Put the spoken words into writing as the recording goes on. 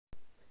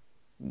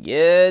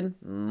Good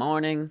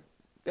morning,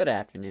 good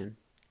afternoon,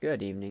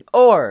 good evening,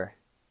 or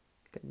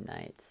good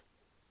night.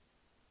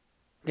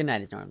 Good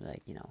night is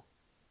normally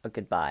a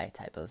goodbye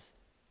type of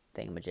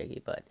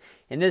thingamajiggy, but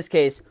in this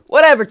case,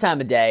 whatever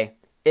time of day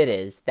it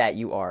is that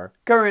you are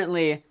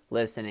currently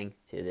listening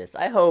to this,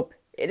 I hope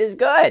it is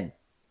good.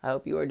 I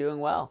hope you are doing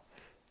well.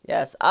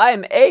 Yes,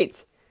 I'm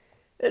 8.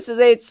 This is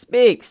 8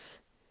 Speaks.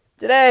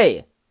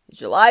 Today is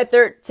July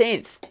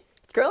 13th.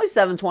 It's currently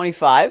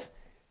 7:25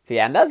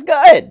 p.m. That's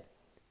good.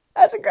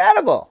 That's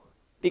incredible,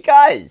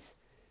 because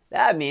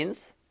that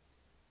means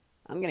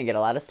I'm going to get a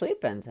lot of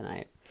sleep in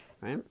tonight,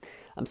 right?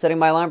 I'm setting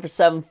my alarm for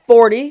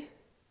 7:40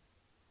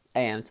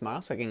 a.m. tomorrow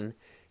so I can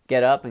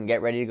get up and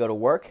get ready to go to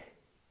work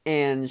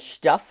and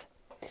stuff.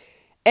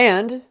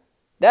 And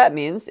that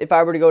means if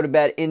I were to go to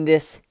bed in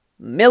this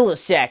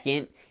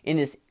millisecond, in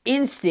this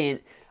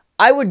instant,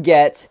 I would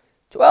get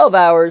 12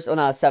 hours, well,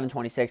 now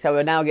 7:26, I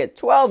would now get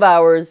 12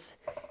 hours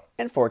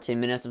and 14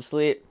 minutes of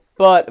sleep.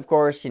 But, of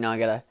course, I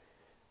gotta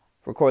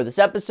record this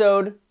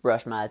episode,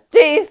 brush my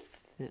teeth,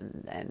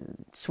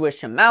 and swish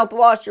some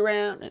mouthwash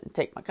around, and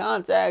take my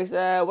contacts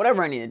out,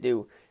 whatever I need to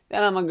do.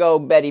 Then I'm going to go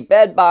beddy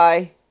bed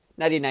bye,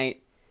 nighty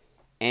night,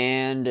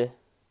 and,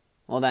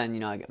 well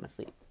then, I get my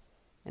sleep.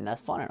 And that's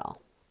fun and all.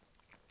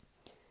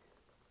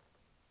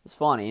 It's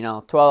funny,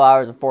 12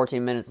 hours and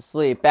 14 minutes of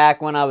sleep.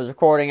 Back when I was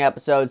recording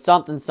episode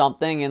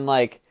something in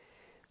late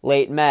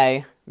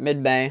May,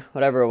 mid-May,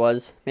 whatever it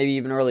was, maybe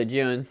even early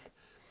June,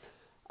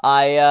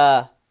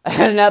 I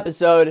had an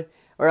episode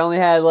where I only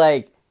had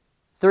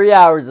 3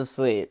 hours of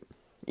sleep.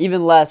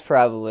 Even less,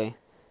 probably.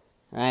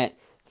 Right?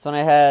 That's when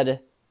I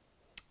had...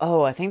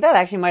 Oh, I think that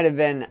actually might have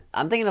been...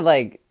 I'm thinking of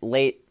late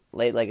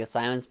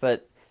assignments,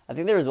 but I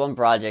think there was one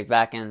project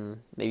back in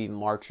maybe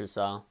March or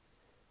so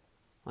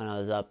when I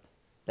was up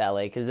that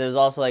late. Because there was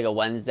also a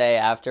Wednesday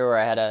after where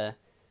I had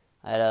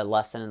a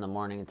lesson in the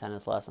morning, a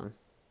tennis lesson.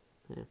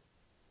 Yeah.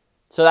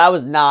 So that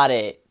was not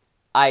it.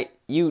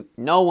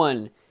 No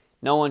one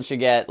should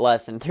get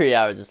less than 3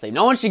 hours of sleep.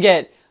 No one should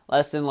get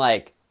less than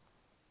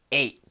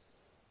 8.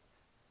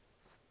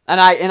 And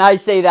I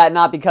say that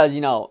not because,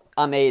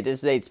 I'm 8, this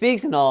is 8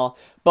 Speaks and all,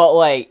 but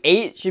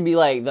 8 should be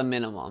the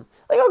minimum.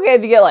 Okay,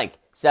 if you get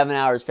 7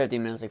 hours, 50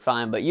 minutes,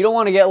 fine, but you don't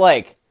want to get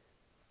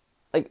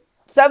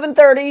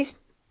 7:30,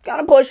 kind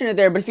of pushing it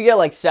there, but if you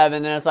get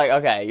 7, then it's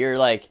okay, you're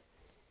going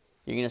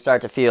to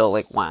start to feel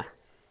wah.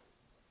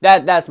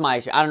 That's my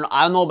issue. I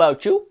don't know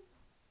about you.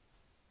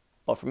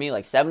 But for me,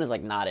 7 is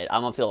not it.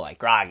 I'm gonna feel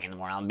groggy in the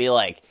morning. I'm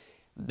gonna be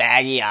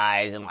baggy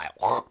eyes and know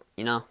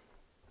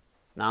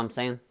what I'm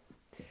saying?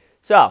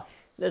 So,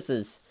 this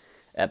is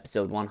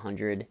episode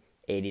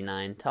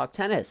 189, Talk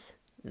Tennis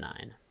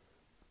 9.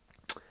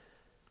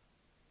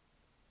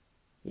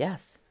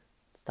 Yes,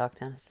 it's Talk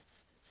Tennis.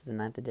 It's the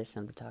 9th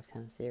edition of the Talk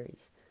Tennis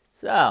series.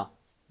 So,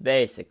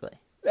 basically,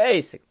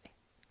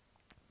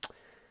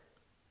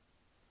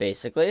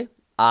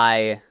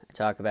 I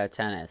talk about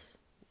tennis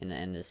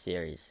in this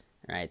series.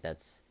 Right,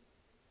 that's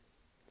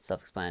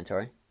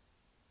self-explanatory.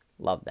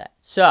 Love that.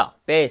 So,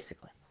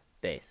 basically,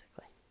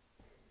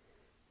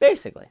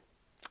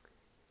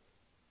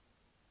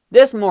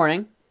 this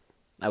morning,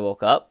 I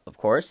woke up, of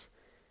course,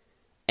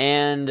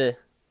 and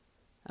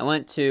I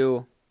went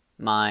to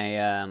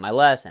my my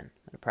lesson,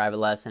 a private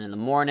lesson in the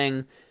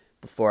morning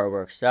before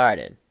work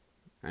started,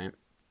 right?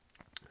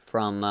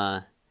 From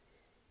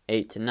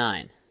 8 to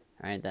 9,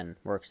 right? Then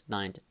work's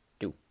 9 to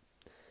 2.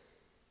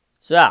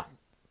 So,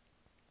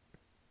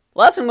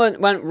 lesson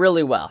went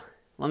really well.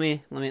 Let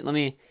me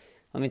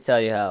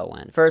tell you how it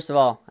went. First of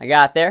all, I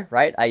got there,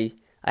 right? I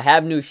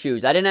have new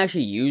shoes. I didn't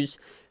actually use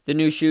the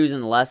new shoes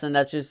in the lesson.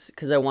 That's just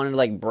because I wanted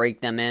to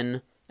break them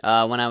in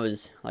when I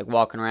was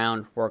walking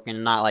around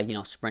working,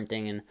 not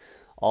sprinting and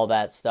all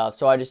that stuff.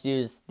 So I just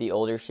used the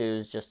older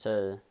shoes just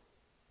to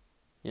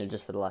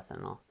just for the lesson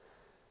and all.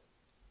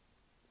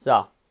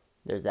 So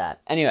there's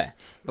that. Anyway,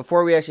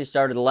 before we actually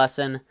started the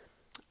lesson,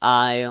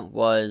 I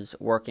was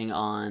working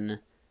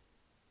on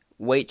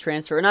weight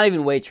transfer, not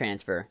even weight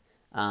transfer.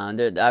 I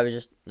was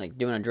just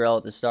doing a drill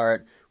at the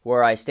start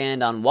where I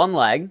stand on one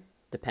leg,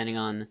 depending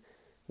on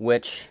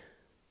which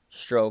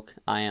stroke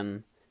I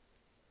am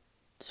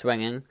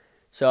swinging.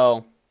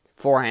 So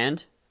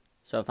forehand.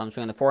 So if I'm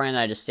swinging the forehand,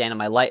 I just stand on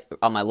my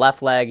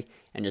left leg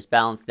and just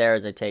balance there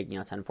as I take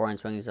 10 forehand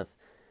swings. If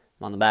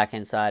I'm on the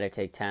backhand side, I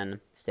take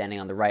 10 standing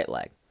on the right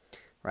leg,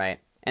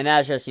 right? And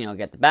that's just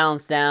get the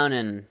balance down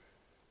and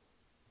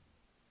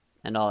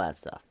all that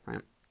stuff,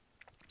 right?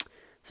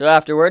 So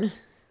afterward,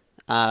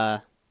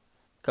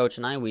 Coach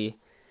and I, we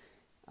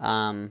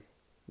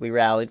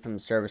rallied from the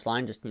service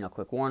line, just,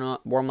 quick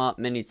warm up,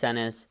 mini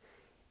tennis,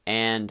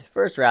 and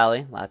first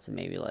rally, lots of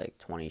maybe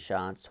 20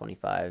 shots,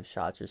 25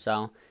 shots or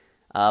so,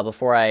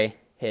 before I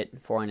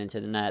hit forehand into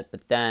the net.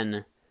 But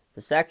then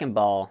the second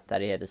ball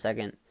that he hit, the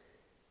second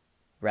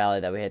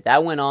rally that we hit,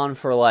 that went on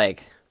for I'm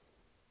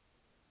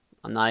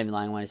not even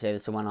lying when I say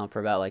this, it went on for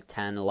about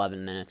 10,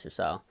 11 minutes or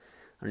so.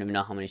 I don't even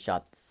know how many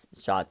shots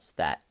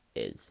that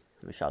is.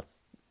 How many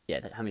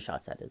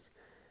shots that is.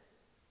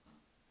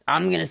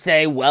 I'm going to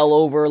say well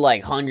over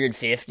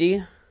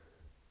 150.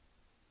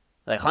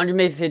 Like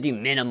 150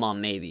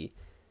 minimum, maybe.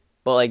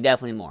 But, like,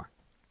 definitely more.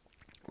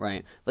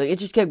 Right? Like, it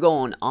just kept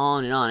going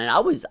on. And I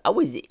was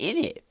in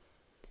it.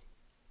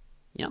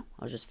 You know,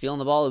 I was just feeling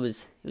the ball. It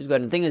was good.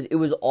 And the thing is, it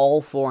was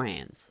all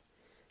forehands.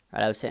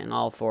 Right? I was hitting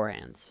all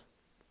forehands.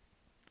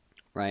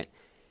 Right?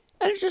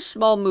 And it's just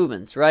small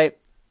movements, right?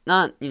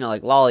 Not,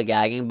 like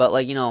lollygagging, but,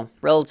 like,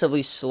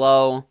 relatively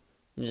slow.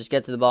 And just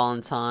get to the ball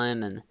in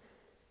time and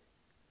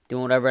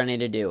doing whatever I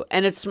need to do.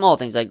 And it's small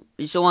things. Like,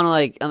 you still want to,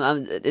 like,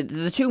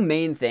 the two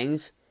main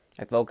things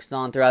I focused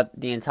on throughout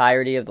the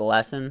entirety of the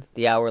lesson,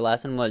 the hour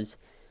lesson, was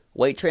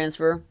weight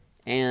transfer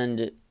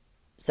and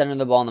centering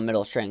the ball in the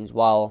middle strings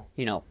while,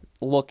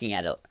 looking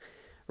at it,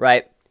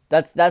 right?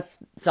 That's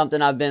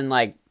something I've been,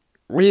 like,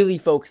 really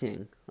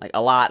focusing, like,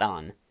 a lot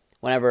on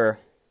whenever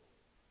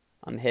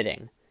I'm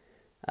hitting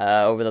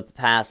over the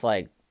past,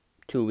 like,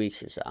 2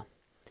 weeks or so.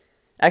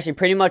 Actually,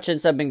 pretty much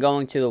since I've been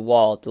going to the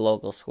wall at the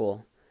local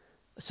school.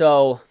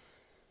 So,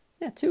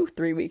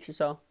 2-3 weeks or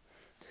so.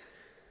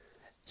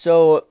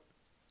 So,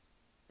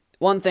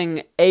 one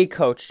thing a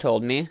coach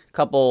told me a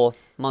couple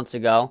months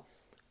ago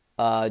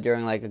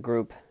during, like, a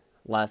group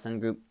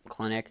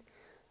clinic,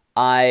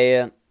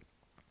 one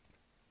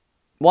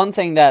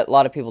thing that a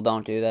lot of people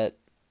don't do that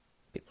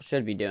people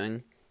should be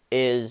doing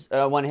is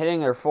when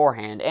hitting their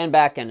forehand and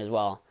backhand as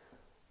well.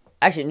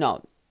 Actually,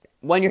 no.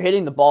 When you're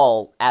hitting the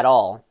ball at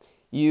all,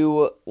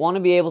 you want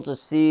to be able to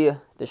see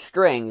the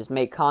strings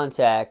make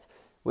contact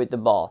with the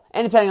ball.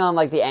 And depending on,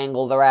 like, the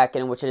angle of the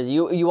racket and which it is,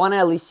 you want to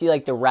at least see,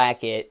 like, the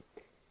racket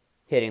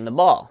hitting the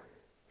ball,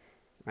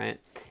 right?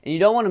 And you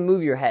don't want to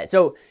move your head.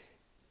 So,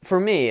 for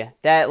me,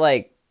 that,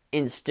 like,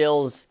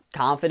 instills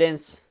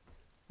confidence,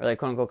 or, like,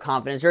 quote-unquote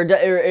confidence, or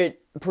it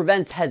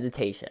prevents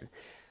hesitation.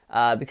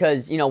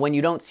 Because, when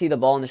you don't see the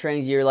ball in the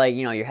strings, you're, like,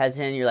 you're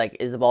hesitant. You're, like,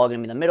 is the ball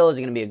going to be in the middle? Is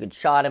it going to be a good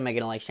shot? Am I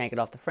going to, like, shank it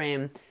off the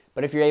frame?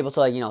 But if you're able to,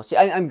 like, see,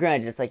 I'm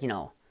granted, it's, like,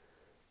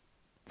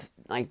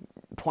 like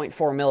 0.4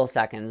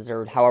 milliseconds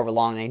or however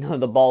long they know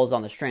the ball's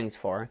on the strings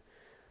for.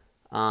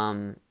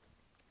 So,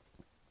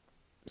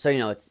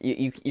 it's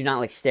you're not,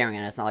 like, staring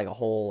at it. It's not, like, a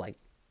whole, like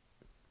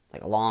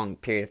a long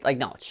period of, like,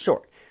 no, it's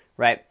short,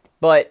 right?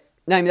 But,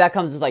 I mean, that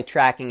comes with, like,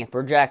 tracking and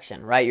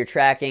projection, right? You're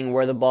tracking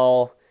where the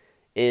ball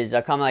is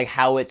coming, like,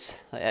 how it's,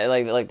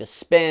 like the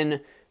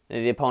spin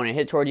the opponent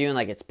hit toward you, and,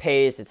 like, its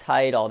pace, its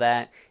height, all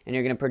that. And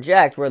you're going to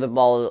project where the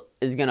ball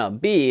is going to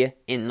be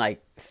in,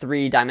 like,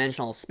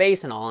 3-dimensional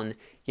space and all, and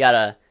you got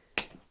to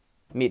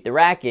meet the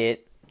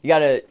racket.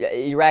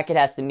 Your racket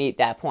has to meet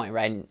that point,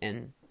 right?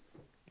 And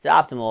it's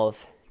optimal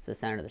if it's the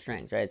center of the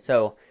strings, right?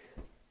 So,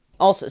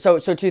 also,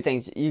 so two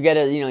things. You get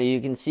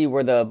you can see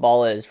where the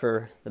ball is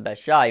for the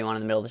best shot. You want it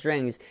in the middle of the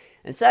strings.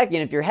 And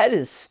second, if your head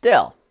is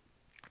still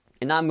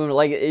and not moving,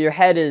 like, your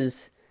head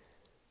is,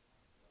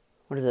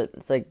 what is it?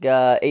 It's like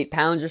 8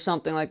 pounds or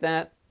something like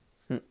that.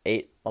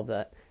 8, I'll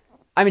bet.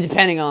 I mean,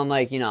 depending on,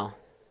 like,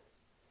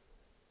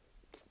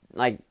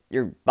 like,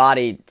 your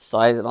body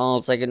size and all.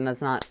 It's like, and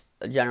that's not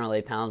generally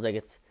 8 pounds. Like,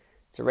 it's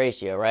a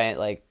ratio, right?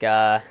 Like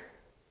Diego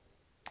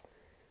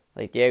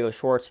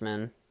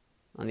Schwartzman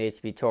on the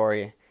ATP Tour,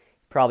 he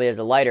probably has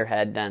a lighter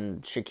head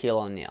than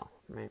Shaquille O'Neal,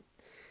 right?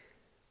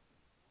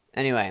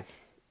 Anyway,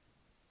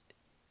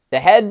 the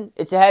head,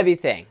 it's a heavy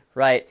thing,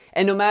 right?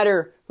 And no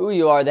matter who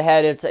you are, the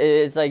head,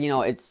 it's like,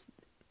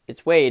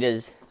 its weight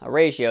is a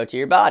ratio to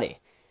your body,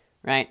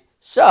 right?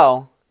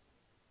 So,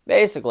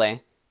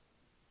 basically,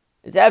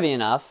 it's heavy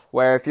enough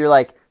where if you're,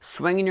 like,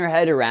 swinging your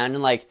head around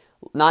and, like,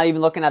 not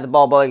even looking at the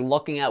ball, but, like,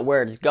 looking at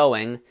where it's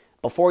going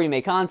before you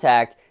make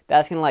contact,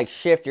 that's going to, like,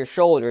 shift your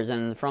shoulders,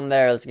 and from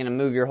there, it's going to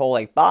move your whole,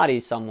 like, body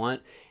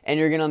somewhat, and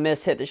you're going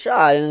to hit the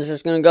shot, and it's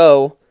just going to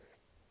go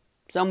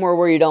somewhere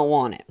where you don't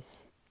want it,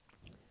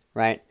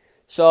 right?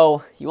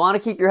 So, you want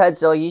to keep your head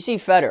still. You see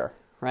Federer,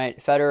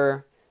 right?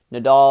 Federer,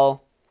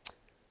 Nadal,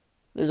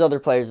 there's other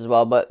players as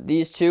well, but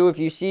these two, if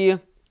you see,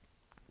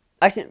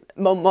 actually,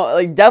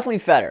 like, definitely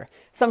Federer.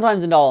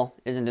 Sometimes Nadal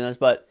isn't doing this,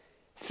 but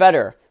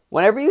Federer,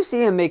 whenever you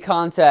see him make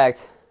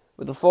contact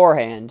with the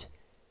forehand,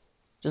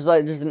 just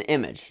an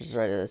image, just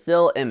right, a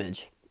still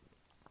image.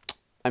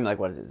 I'm like,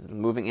 what is it? Is it a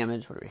moving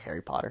image? What are we,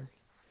 Harry Potter?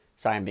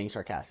 Sorry, I'm being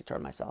sarcastic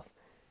toward myself.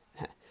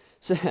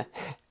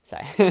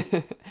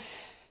 Sorry.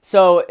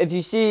 So, if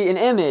you see an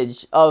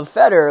image of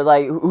Federer,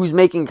 like, who's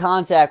making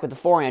contact with the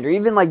forehand, or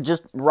even, like,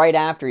 just right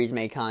after he's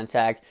made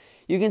contact,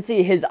 you can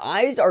see his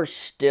eyes are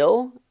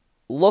still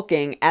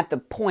looking at the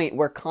point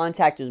where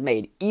contact was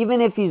made,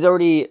 even if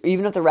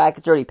the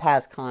racket's already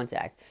past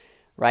contact,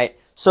 right?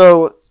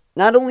 So,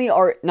 not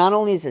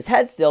only is his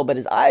head still, but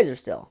his eyes are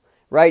still,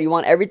 right? You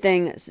want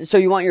everything, so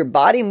you want your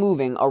body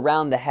moving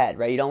around the head,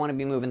 right? You don't want to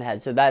be moving the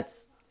head, so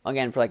that's,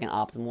 again, for, like, an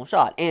optimal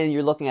shot. And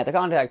you're looking at the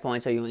contact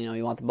point, so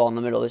you want the ball in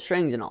the middle of the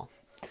strings and all,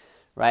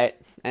 right?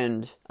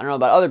 And I don't know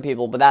about other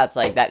people, but that's,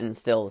 like, that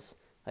instills,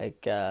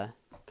 like,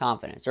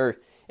 confidence, or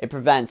it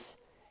prevents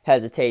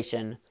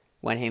hesitation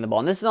when hitting the ball.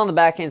 And this is on the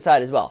backhand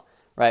side as well,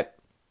 right?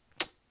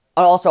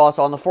 Also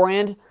on the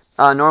forehand,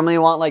 normally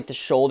you want, like, the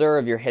shoulder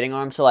of your hitting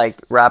arm to, like,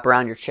 wrap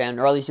around your chin,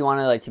 or at least you want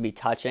it, like, to be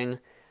touching.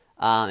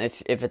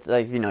 If it's,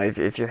 like,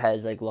 if your head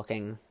is, like,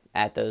 looking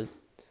at the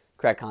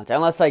correct contact.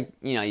 Unless, like,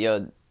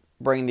 you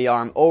bring the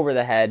arm over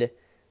the head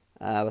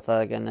with,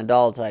 like, a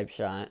Nadal type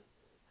shot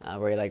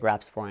where he, like,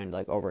 wraps the forehand,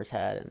 like, over his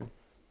head and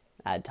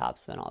add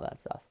topspin, all that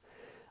stuff.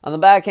 On the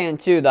backhand,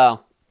 too,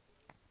 though,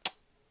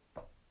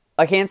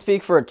 I can't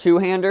speak for a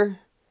two-hander,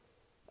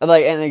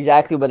 like, and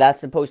exactly what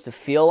that's supposed to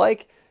feel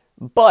like,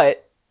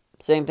 but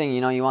same thing,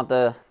 you want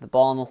the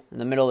ball in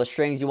the middle of the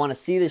strings. You want to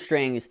see the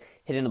strings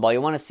hitting the ball. You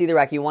want to see the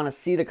racket. You want to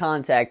see the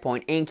contact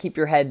point and keep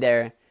your head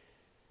there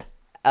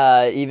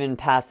even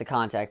past the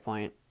contact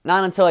point.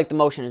 Not until, like, the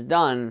motion is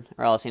done,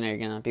 or else, you're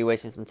going to be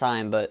wasting some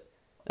time, but,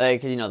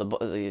 like, because,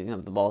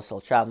 the ball's still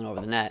traveling over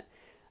the net,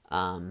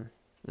 and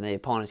the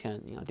opponent's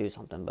going to, do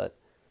something, but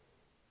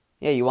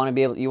yeah, you want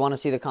to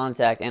see the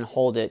contact and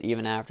hold it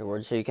even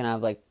afterwards, so you can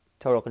have, like,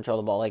 total control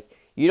of the ball. Like,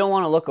 you don't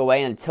want to look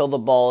away until the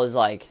ball is,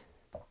 like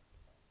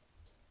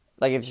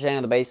if you're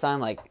standing on the baseline,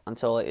 like,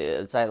 until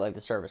it's at, like,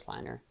 the service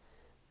line, or,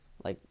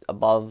 like,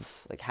 above,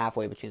 like,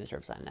 halfway between the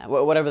service line and that.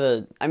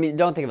 Whatever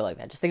don't think of it like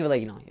that. Just think of it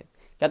like, you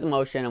got the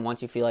motion, and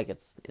once you feel like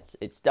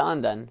it's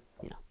done, then,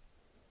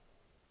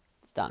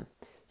 it's done.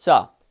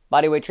 So,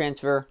 body weight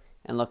transfer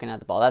and looking at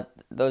the ball.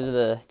 Those are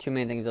the two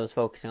main things I was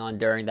focusing on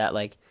during that,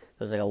 like,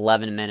 those, like,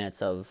 11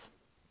 minutes of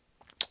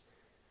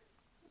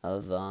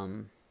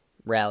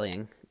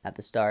rallying at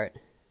the start,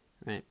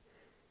 right?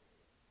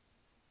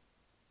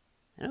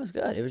 And it was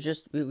good. It was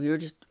just we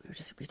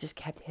just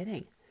kept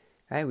hitting,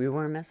 right? We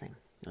weren't missing.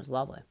 It was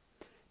lovely.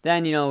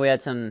 Then I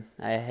hit some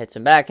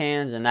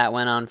backhands, and that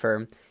went on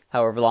for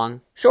however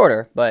long,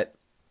 shorter, but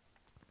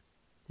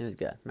it was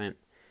good, right?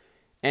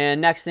 And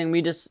next thing,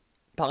 we just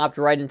popped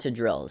right into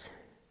drills,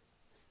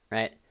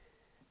 right?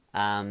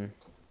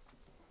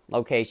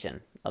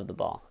 Location of the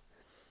ball,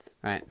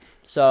 right?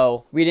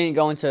 So we didn't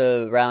go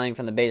into rallying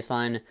from the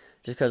baseline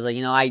just because, like,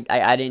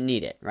 I didn't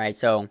need it, right?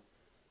 So,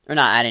 or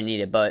not, I didn't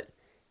need it, but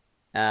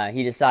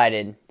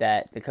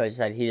the coach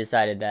said he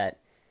decided that,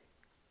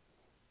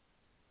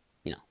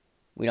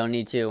 we don't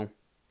need to.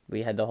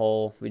 We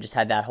just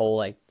had that whole,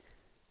 like,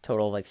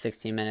 total of, like,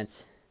 16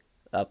 minutes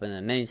up in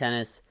the mini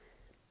tennis.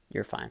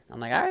 You're fine. I'm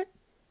like, all right,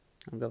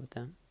 I'm good with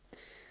that.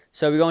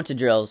 So we go into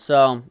drills.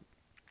 So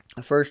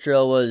the first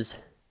drill was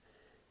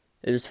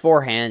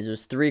 4 hands. It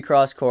was 3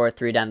 cross court,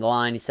 3 down the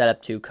line. He set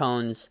up 2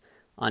 cones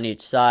on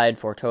each side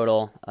for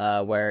total,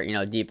 where,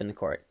 deep in the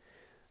court.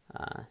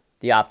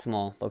 The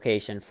optimal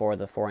location for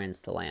the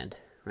forehands to land,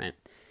 right?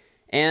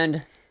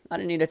 And I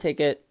didn't need to take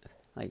it,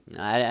 like,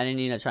 I didn't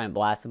need to try and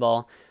blast the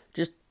ball.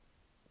 Just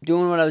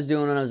doing what I was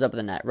doing when I was up at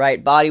the net,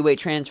 right? Body weight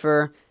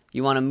transfer.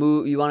 You want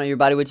your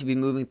body weight to be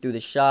moving through the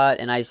shot,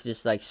 and I used to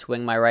just, like,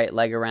 swing my right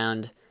leg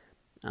around,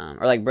 or,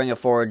 like, bring it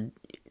forward,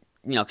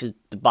 because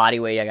the body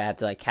weight, I have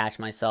to, like, catch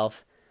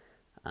myself.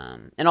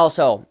 And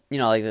also,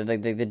 like,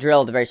 the drill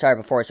at the very start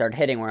before I started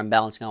hitting, where I'm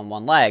balancing on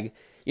one leg,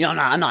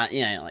 I'm not,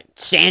 like,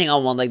 standing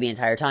on one leg the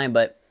entire time,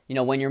 but,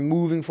 when you're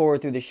moving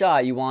forward through the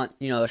shot, you want,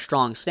 a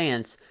strong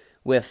stance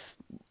with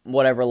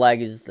whatever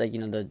leg is, like,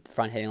 the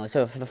front hitting leg.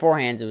 So for the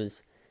forehands, it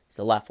was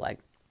the left leg,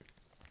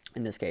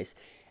 in this case.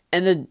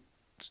 And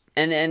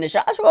the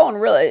shots were going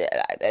really,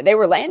 they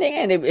were landing,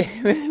 and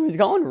it was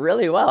going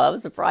really well. I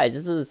was surprised.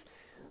 This is,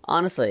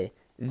 honestly,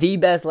 the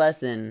best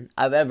lesson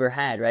I've ever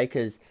had, right?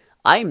 Because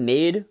I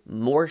made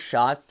more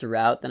shots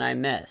throughout than I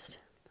missed,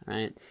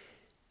 right?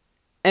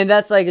 And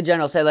that's, like, a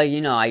general say, like,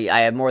 I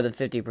have more than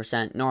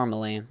 50%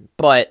 normally,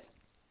 but,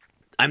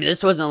 I mean,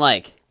 this wasn't,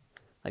 like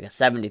a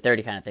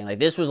 70-30 kind of thing. Like,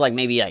 this was, like,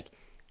 maybe, like,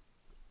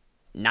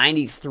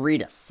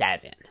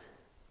 93-7,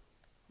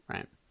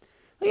 right?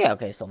 Like, yeah,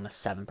 okay, so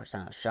almost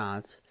 7% of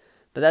shots,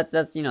 but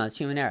that's it's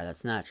human error,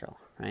 that's natural,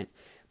 right?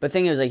 But the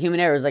thing is, like, human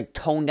error is, like,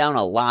 toned down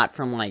a lot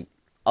from, like,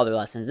 other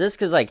lessons. This,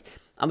 because, like,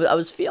 I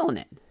was feeling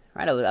it,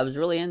 right? I was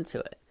really into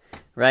it,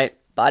 right?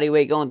 Body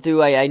weight going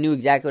through, I knew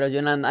exactly what I was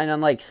doing, and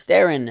I'm like,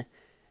 staring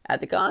at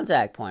the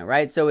contact point,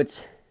 right? So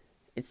it's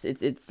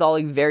all,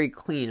 like, very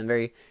clean and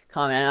very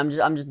calm, and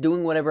I'm just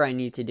doing whatever I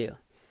need to do,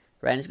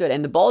 right? And it's good,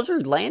 and the balls are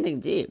landing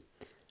deep,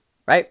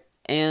 right?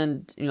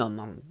 And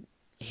I'm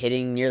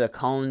hitting near the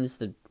cones,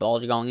 the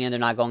balls are going in, they're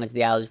not going into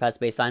the alleys past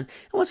the baseline.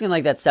 I was getting,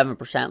 like, that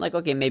 7%, like,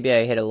 okay, maybe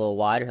I hit a little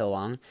wide or hit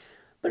long,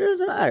 but it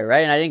doesn't matter,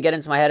 right? And I didn't get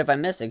into my head if I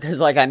miss it, because,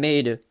 like, I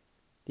made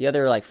the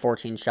other, like,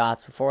 14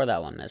 shots before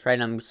that one missed, right?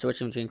 And I'm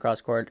switching between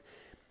cross court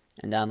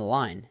and down the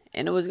line,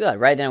 and it was good,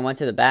 right? Then I went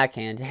to the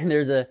backhand, and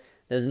there's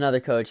another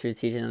coach who was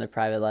teaching another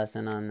private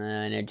lesson on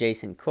an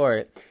adjacent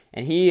court,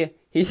 and he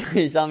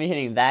saw me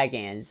hitting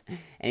backhands,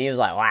 and he was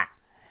like, wow,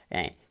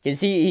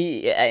 because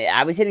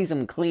I was hitting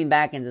some clean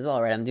backhands as well,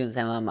 right? I'm doing the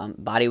same, I'm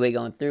body weight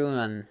going through,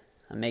 and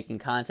I'm making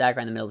contact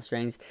right in the middle of the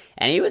strings,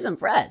 and he was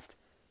impressed,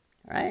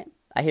 right?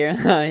 I hear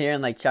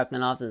him, like,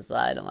 chuckling off to the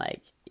side. I'm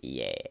like,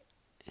 yeah,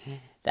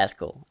 that's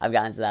cool. I've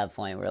gotten to that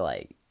point where,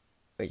 like,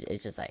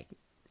 it's just like,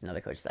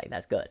 another coach is like,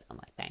 that's good. I'm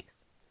like, thanks.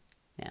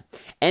 Yeah.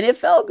 And it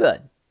felt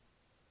good,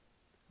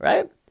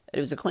 right? It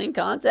was a clean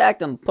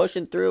contact. I'm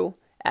pushing through,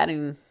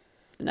 adding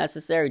the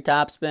necessary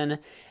topspin,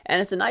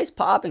 and it's a nice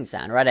popping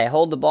sound, right? I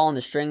hold the ball in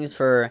the strings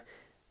for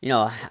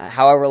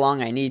however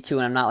long I need to,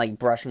 and I'm not like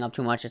brushing up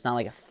too much. It's not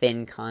like a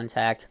thin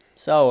contact.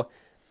 So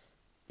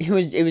it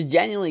was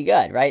genuinely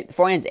good, right? The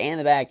forehands and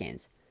the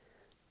backhands.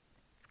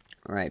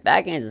 Right,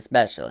 backhands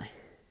especially.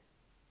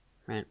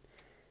 Right.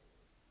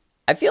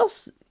 I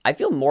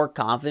feel more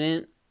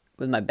confident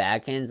with my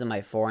backhands than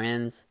my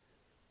forehands.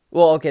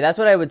 Well, okay, that's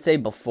what I would say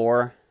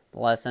before the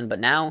lesson, but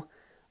now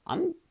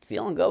I'm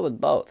feeling good with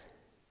both.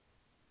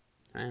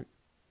 Right?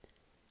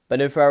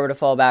 But if I were to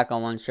fall back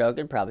on one stroke,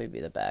 it'd probably be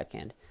the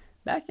backhand.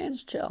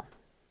 Backhand's chill.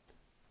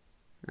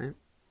 Right?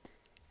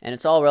 And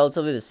it's all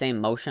relatively the same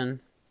motion,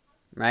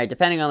 right?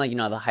 Depending on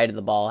the height of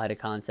the ball, height of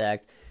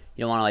contact.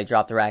 You don't want to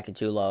drop the racket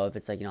too low if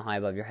it's high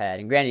above your head.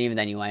 And granted, even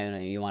then you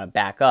want to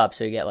back up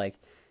so you get an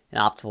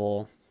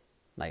optimal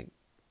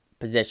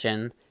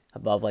position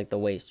above the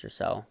waist or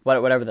so.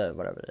 Whatever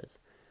it is.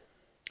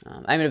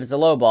 If it's a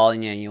low ball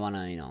and you want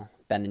to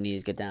bend the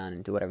knees, get down,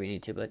 and do whatever you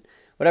need to. But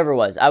whatever it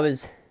was, I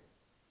was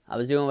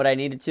doing what I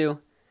needed to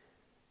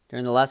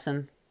during the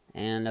lesson,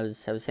 and I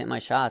was hitting my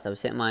shots. I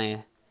was hitting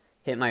the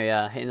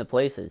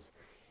places,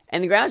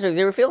 and the ground strokes,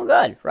 they were feeling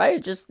good, right?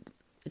 It's just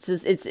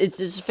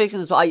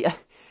fixing this.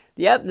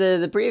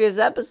 The previous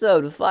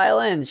episode with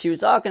Violin, she was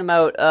talking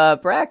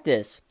about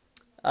practice.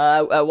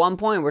 At one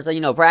point, where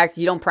it's practice.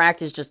 You don't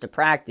practice just to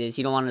practice.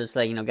 You don't want to just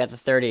get to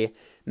 30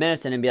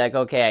 minutes in and be like,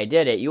 okay, I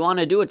did it. You want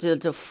to do it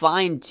to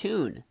fine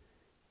tune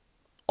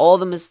all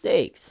the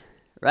mistakes,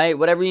 right?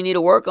 Whatever you need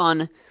to work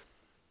on, you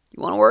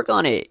want to work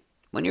on it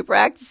when you're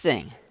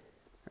practicing,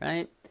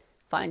 right?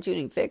 Fine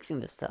tuning, fixing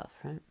this stuff,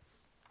 right?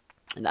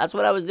 And that's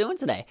what I was doing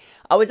today.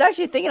 I was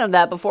actually thinking of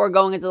that before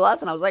going into the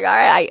lesson. I was like, all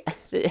right,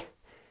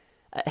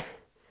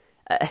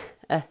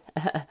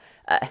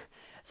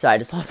 sorry, I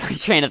just lost my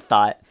train of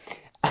thought.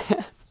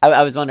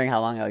 I was wondering how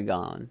long I would go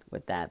on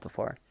with that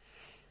before.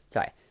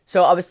 Sorry.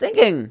 So I was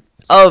thinking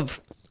of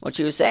what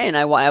she was saying.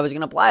 I was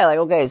going to apply,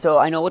 okay, so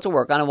I know what to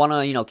work on. I want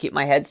to, keep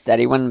my head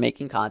steady when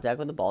making contact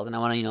with the balls, and I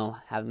want to,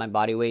 have my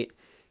body weight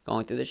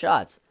going through the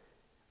shots,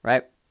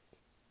 right?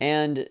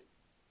 And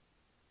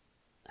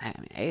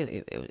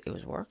it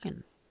was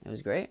working. It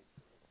was great,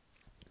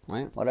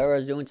 right? Whatever I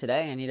was doing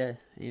today, I need to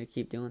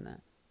keep doing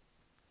that,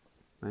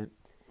 right?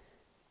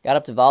 Got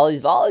up to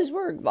volleys. Volleys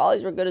were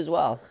good as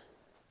well,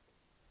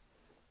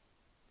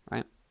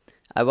 right?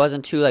 I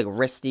wasn't too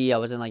wristy. I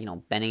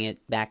wasn't bending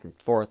it back and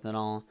forth and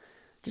all.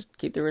 Just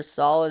keep the wrist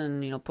solid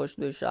and push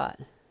through the shot,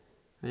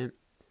 right?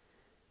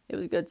 It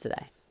was good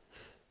today.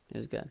 It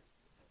was good.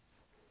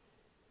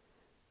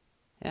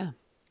 Yeah.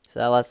 So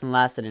that lesson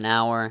lasted an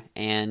hour,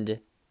 and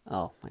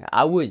oh my God,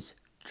 I was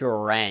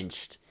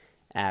drenched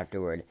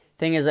afterward.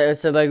 Thing is,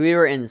 so we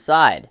were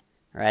inside,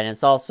 right? And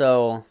it's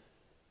also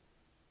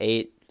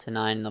 8 to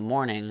 9 in the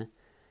morning,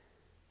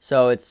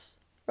 so it's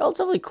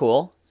relatively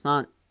cool. It's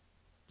not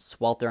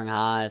sweltering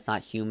hot. It's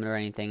not humid or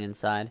anything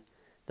inside.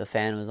 The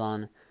fan was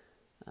on,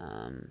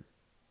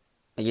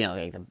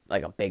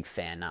 like a big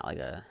fan, not like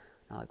a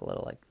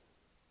little like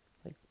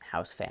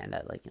house fan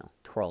that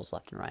twirls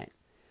left and right.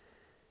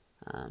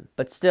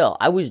 But still,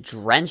 I was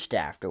drenched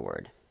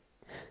afterward,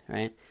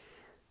 right?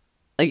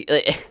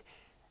 I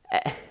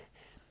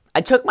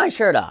took my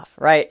shirt off,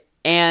 right?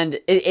 And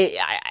I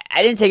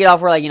didn't take it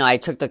off where I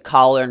took the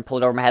collar and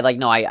pulled it over my head.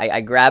 No,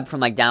 I grabbed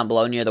from down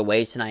below near the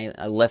waist and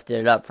I lifted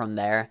it up from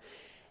there.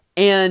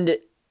 And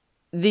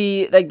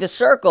the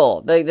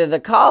circle,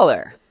 the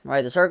collar,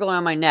 right? The circle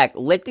around my neck,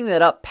 lifting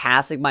that up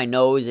past my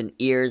nose and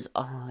ears.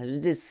 Oh, it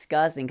was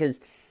disgusting because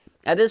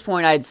at this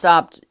point I had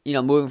stopped,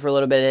 moving for a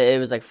little bit. It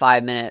was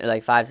 5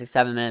 minutes, 5, 6,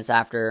 7 minutes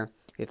after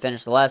we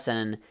finished the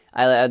lesson.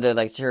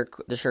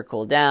 The shirt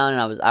cooled down,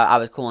 and I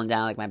was cooling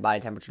down my body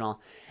temperature and all.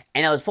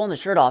 And I was pulling the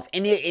shirt off,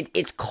 and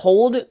it's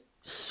cold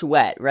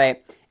sweat,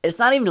 right? It's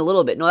not even a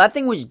little bit. No, that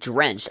thing was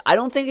drenched. I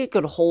don't think it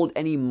could hold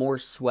any more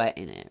sweat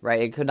in it,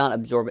 right? It could not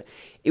absorb it.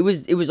 It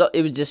was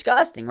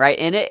disgusting, right?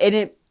 And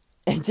it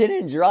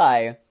didn't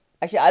dry.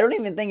 Actually, I don't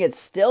even think it's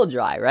still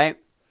dry, right?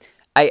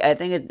 I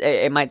think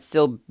it might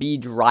still be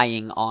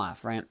drying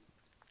off, right?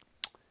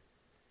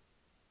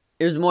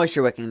 It was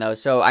moisture wicking though,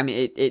 so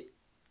it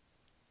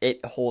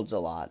holds a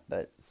lot,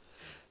 but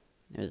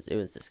it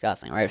was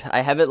disgusting, right?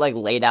 I have it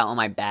laid out on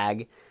my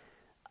bag,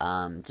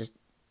 just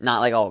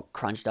not all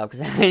crunched up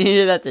because I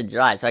needed that to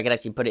dry so I could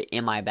actually put it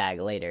in my bag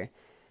later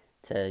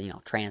to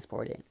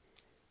transport it.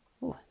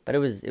 Ooh, but it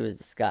was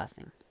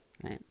disgusting,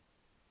 right?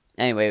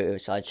 Anyway,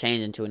 so I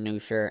changed into a new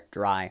shirt,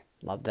 dry,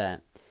 loved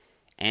that,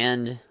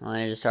 and then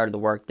I just started the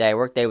work day.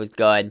 Work day was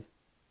good,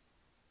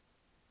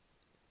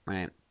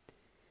 right?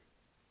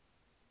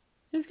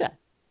 It was good.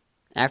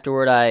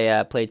 Afterward,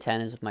 I played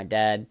tennis with my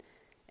dad,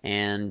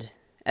 and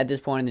at this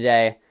point in the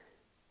day,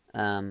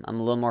 I'm a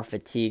little more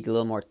fatigued, a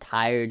little more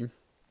tired,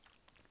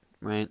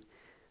 right?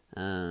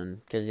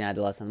 Because I had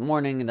the lesson in the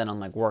morning, and then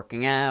I'm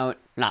working out.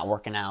 Not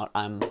working out,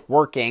 I'm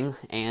working,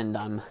 and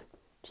I'm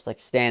just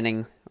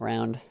standing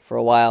around for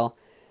a while.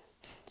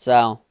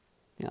 So,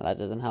 that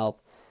doesn't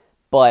help.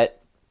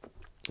 But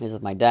it was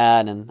with my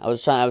dad, and I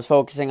was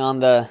focusing on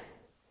the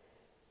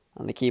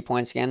key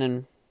points again,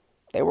 and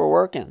they were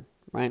working,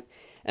 right?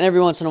 And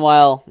every once in a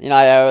while,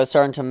 I was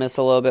starting to miss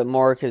a little bit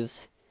more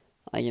because,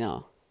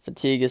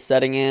 fatigue is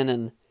setting in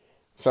and I'm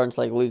starting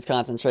to, lose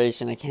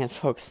concentration. I can't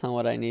focus on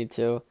what I need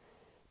to.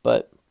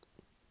 But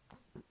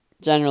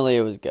generally,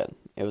 it was good.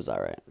 It was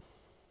alright.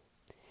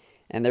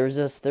 And there's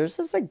this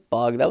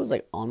bug that was,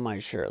 on my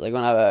shirt. When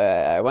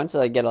I went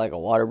to, get, a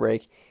water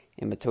break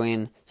in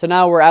between. So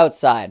now we're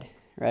outside,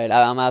 right?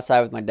 I'm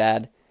outside with my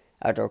dad,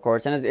 outdoor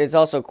courts. And it's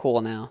also cool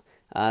now.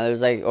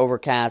 There's,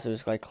 overcast. It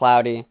was,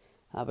 cloudy.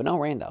 But no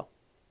rain, though.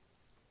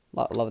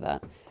 Love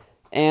that.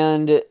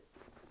 And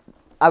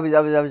I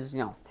was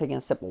taking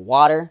a sip of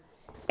water.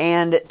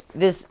 And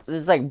this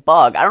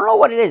bug, I don't know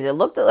what it is. It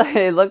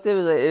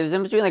was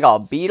in between, a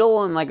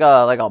beetle and,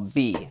 a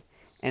bee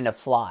and a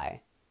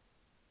fly.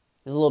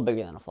 It was a little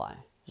bigger than a fly.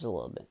 Just a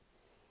little bit.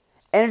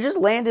 And it just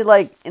landed,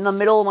 in the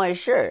middle of my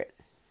shirt.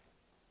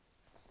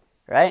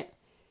 Right?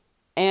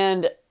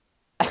 And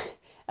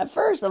at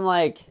first, I'm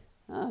like,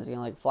 oh, is he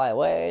going to, fly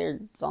away or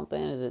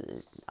something?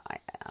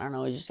 I don't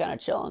know. He's just kind of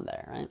chilling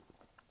there, right?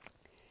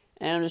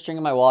 And I'm just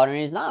drinking my water,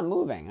 and he's not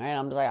moving, right?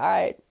 I'm just like, all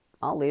right,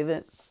 I'll leave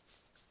it.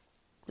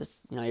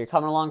 Just, you're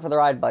coming along for the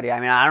ride, buddy. I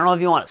mean, I don't know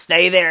if you want to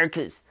stay there,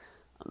 because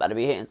I'm about to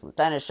be hitting some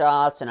tennis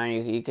shots,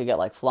 and you could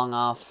get, flung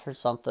off or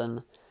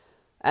something.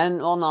 And,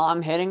 well, no,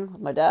 I'm hitting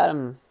with my dad.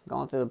 I'm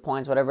going through the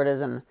points, whatever it is.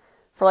 And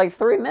for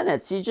 3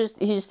 minutes,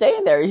 he's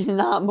staying there. He's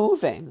not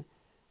moving.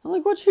 I'm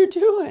like, what you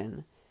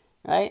doing?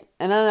 Right?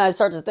 And then I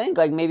start to think,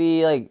 maybe,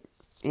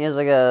 he has,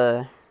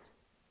 a,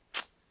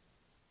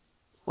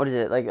 what is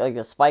it? Like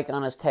a spike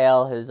on his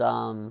tail. His,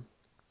 the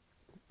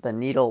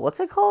needle. What's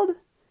it called?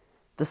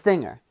 The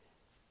stinger.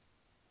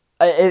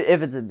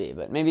 If it's a bee.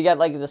 But maybe he got,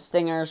 the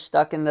stinger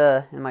stuck in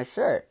my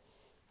shirt.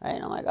 Right?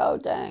 And I'm like, oh,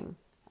 dang.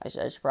 I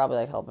should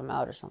probably, help him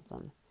out or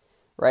something.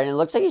 Right? And it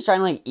looks like he's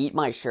trying to, eat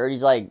my shirt.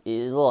 He's,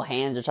 his little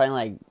hands are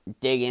trying to,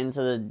 dig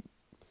into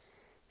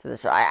the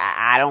shirt.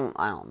 I don't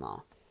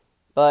know.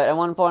 But at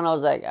one point I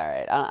was like,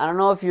 alright, I don't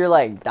know if you're,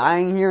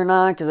 dying here or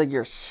not, because,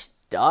 you're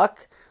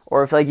stuck,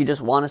 or if, you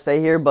just want to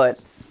stay here,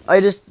 but I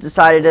just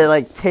decided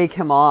to, take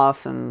him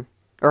off,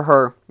 or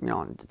her,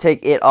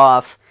 take it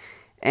off,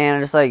 and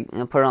I just,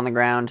 put it on the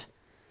ground.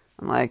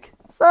 I'm like,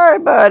 sorry,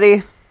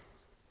 buddy.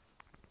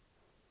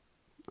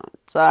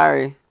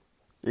 Sorry.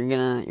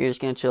 You're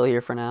just gonna chill here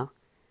for now.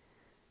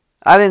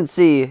 I didn't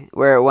see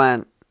where it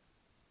went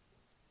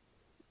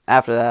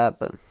after that,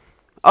 but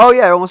oh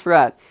yeah, I almost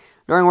forgot.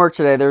 During work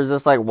today, there was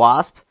this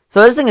wasp.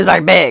 So this thing is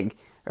big,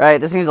 right?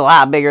 This thing's a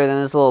lot bigger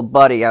than this little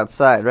buddy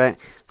outside, right?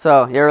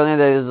 So yeah, earlier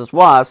today there's this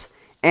wasp,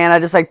 and I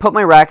just put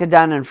my racket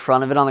down in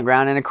front of it on the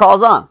ground, and it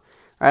crawls on.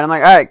 Right? I'm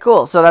like, all right,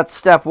 cool. So that's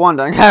step one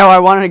done. I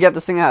wanted to get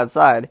this thing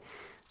outside,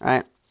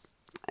 right?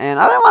 And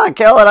I didn't want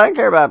to kill it. I didn't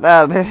care about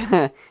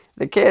that.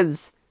 The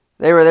kids.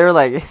 They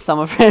were some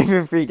of them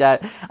were freaked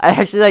out. I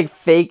actually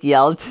fake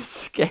yelled to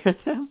scare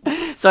them.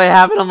 So I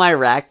have it on my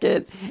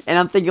racket, and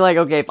I'm thinking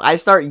okay, if I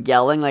start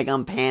yelling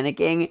I'm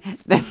panicking,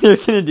 then they're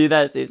gonna do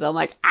that too. So I'm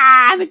like,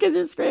 and the kids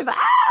are screaming,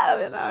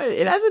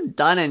 it hasn't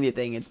done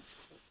anything.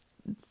 It's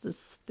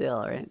just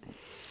still, right?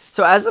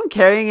 So as I'm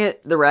carrying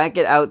the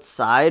racket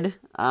outside,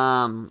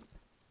 the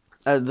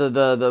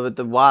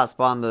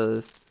wasp on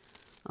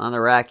the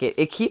racket,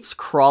 it keeps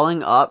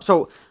crawling up.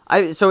 So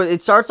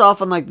it starts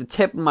off on the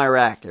tip of my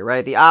racket,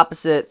 right? The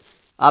opposite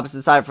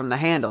side from the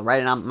handle,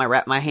 right? And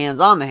my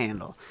hand's on the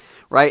handle,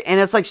 right? And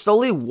it's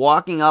slowly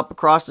walking up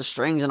across the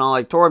strings and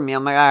all toward me.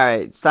 I'm like, all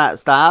right,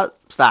 stop.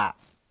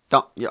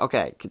 Don't,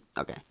 okay,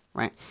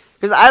 right?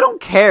 Because I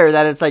don't care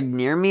that it's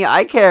near me.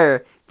 I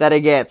care that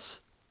it gets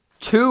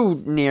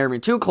too near me,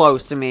 too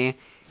close to me,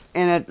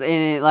 and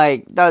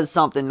it does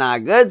something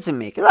not good to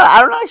me. Because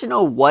I don't actually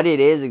know what it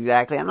is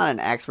exactly. I'm not an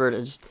expert.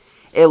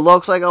 It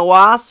looks like a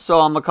wasp, so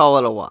I'm gonna call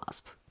it a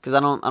wasp. Because I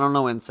don't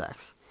know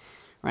insects,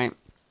 right?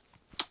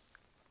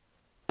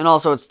 And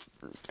also, it's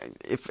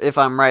if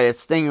I'm right, its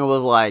stinger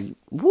was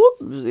whoop.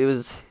 It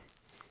was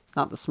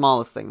not the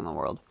smallest thing in the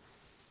world,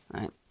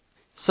 right?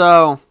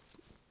 So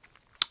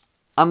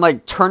I'm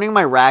turning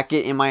my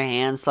racket in my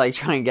hands, trying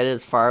to get it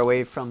as far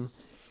away from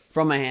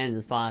my hands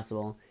as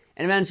possible.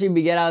 And eventually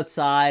we get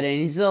outside, and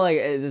he's still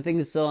the thing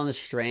is still on the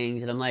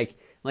strings, and I'm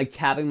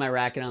tapping my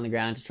racket on the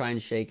ground to try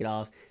and shake it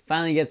off.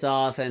 Finally gets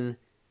off, and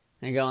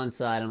I go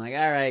inside. I'm like,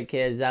 all right,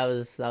 kids, that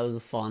was a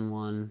fun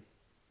one,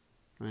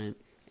 right?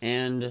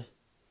 And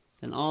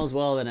then all's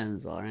well that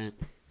ends well, right?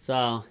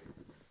 So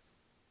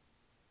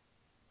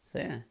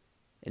yeah,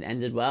 it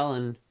ended well,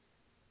 and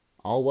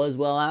all was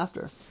well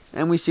after.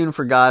 And we soon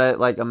forgot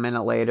it, a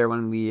minute later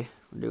when we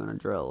were doing a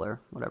drill or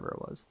whatever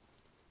it was.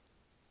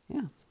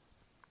 Yeah.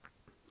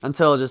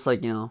 Until just a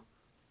minute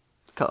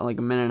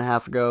and a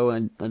half ago,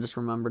 and I just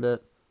remembered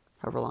it,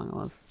 however long it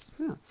was.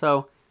 Yeah.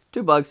 So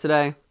 2 bugs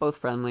today, both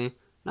friendly,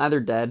 neither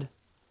dead,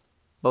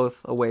 both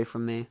away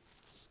from me,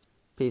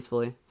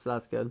 peacefully. So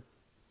that's good.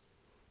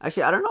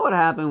 Actually, I don't know what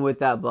happened with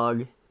that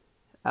bug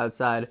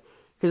outside,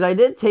 because I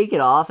did take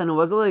it off, and it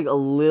was a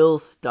little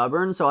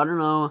stubborn. So I don't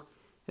know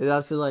if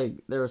that's because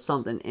there was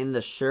something in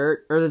the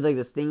shirt, or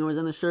the stinger was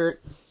in the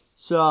shirt.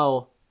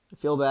 So I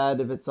feel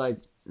bad if it's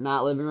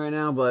not living right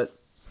now, but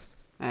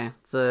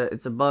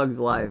It's a Bug's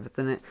Life. It's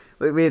in it.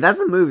 Wait, that's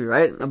a movie,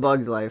 right? A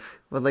Bug's Life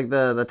with like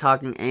the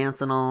talking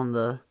ants and all, and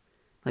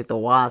the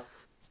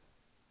wasps.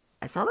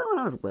 I saw that when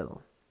I was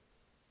little.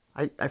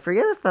 I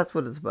forget if that's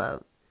what it's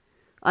about.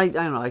 I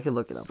don't know. I could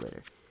look it up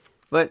later.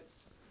 But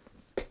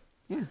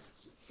yeah,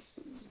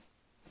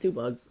 2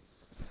 bugs,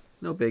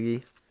 no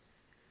biggie.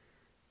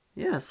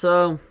 Yeah,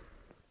 so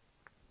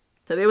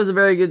today was a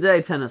very good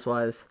day tennis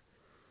wise,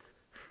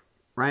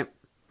 right?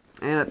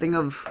 And I think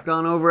I've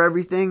gone over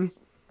everything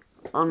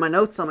on my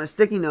notes, on my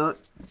sticky note,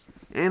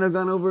 and I've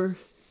gone over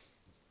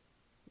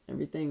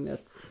everything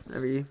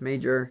every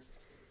major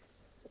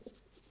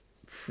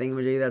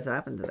thingamajig that's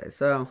happened today.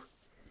 So,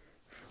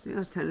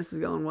 yeah, tennis is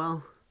going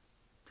well.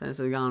 Tennis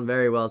has gone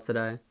very well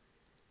today.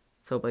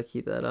 Let's hope I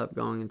keep that up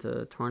going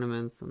into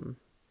tournaments and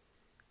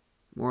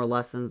more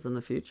lessons in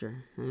the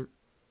future, right?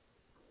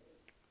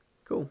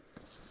 Cool.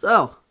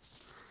 So,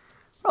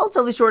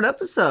 relatively short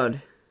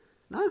episode.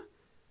 No?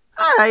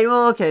 Alright,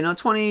 well, okay, no,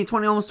 20,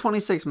 almost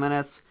 26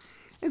 minutes.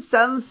 It's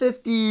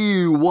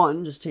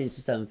 7:51, just changed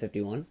to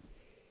 7:51.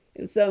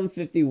 It's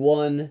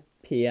 7:51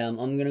 p.m.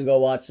 I'm gonna go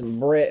watch some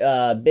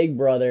Big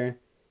Brother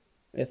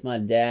with my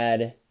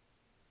dad.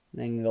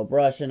 Then I'm gonna go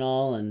brush and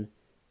all, and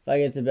if I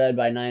get to bed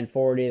by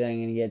 9:40, then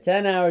I'm gonna get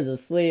 10 hours of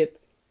sleep,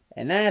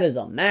 and that is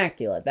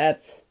immaculate.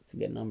 That's a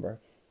good number.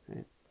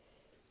 Right.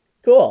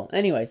 Cool.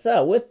 Anyway,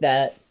 so with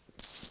that,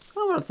 I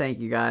want to thank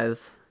you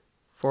guys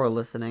for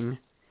listening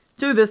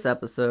to this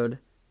episode.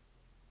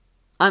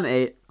 I'm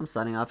 8. I'm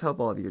signing off. I hope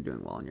all of you are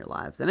doing well in your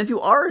lives. And if you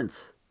aren't,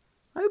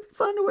 I hope you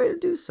find a way to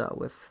do so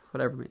with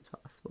whatever means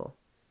possible,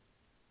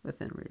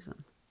 within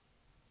reason.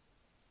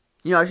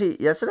 You know, actually,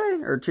 yesterday,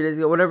 or 2 days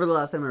ago, whatever the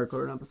last time I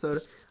recorded an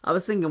episode, I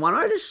was thinking, why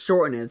don't I just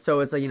shorten it? So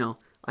it's like,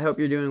 I hope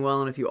you're doing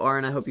well, and if you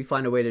aren't, I hope you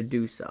find a way to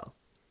do so.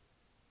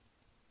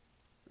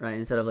 Right?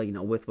 Instead of,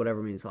 with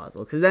whatever means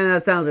possible. Because then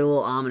that sounds like a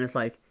little ominous,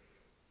 like,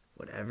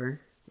 whatever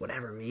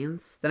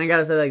means. Then I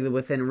gotta say, like,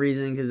 within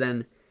reason, because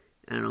then,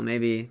 I don't know,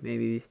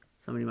 maybe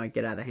somebody might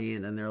get out of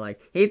hand, and they're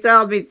like, he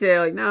told me to.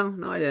 Like, no,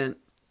 I didn't.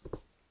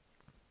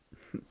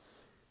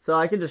 So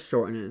I could just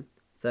shorten it,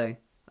 say,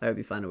 I hope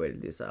you find a way to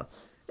do so.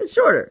 It's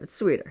shorter, it's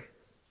sweeter.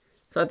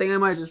 So I think I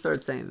might just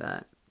start saying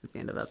that at the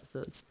end of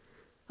episodes.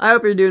 I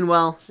hope you're doing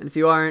well, and if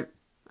you aren't,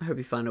 I hope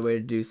you find a way to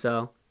do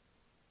so.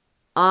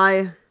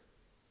 I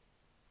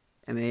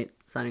am 8,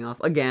 signing off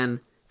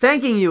again,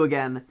 thanking you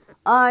again.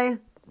 I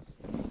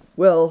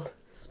will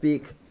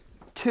speak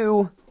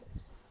to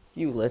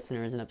you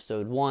listeners in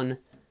episode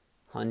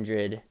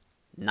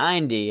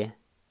 190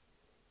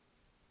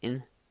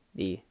 in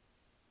the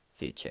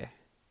future.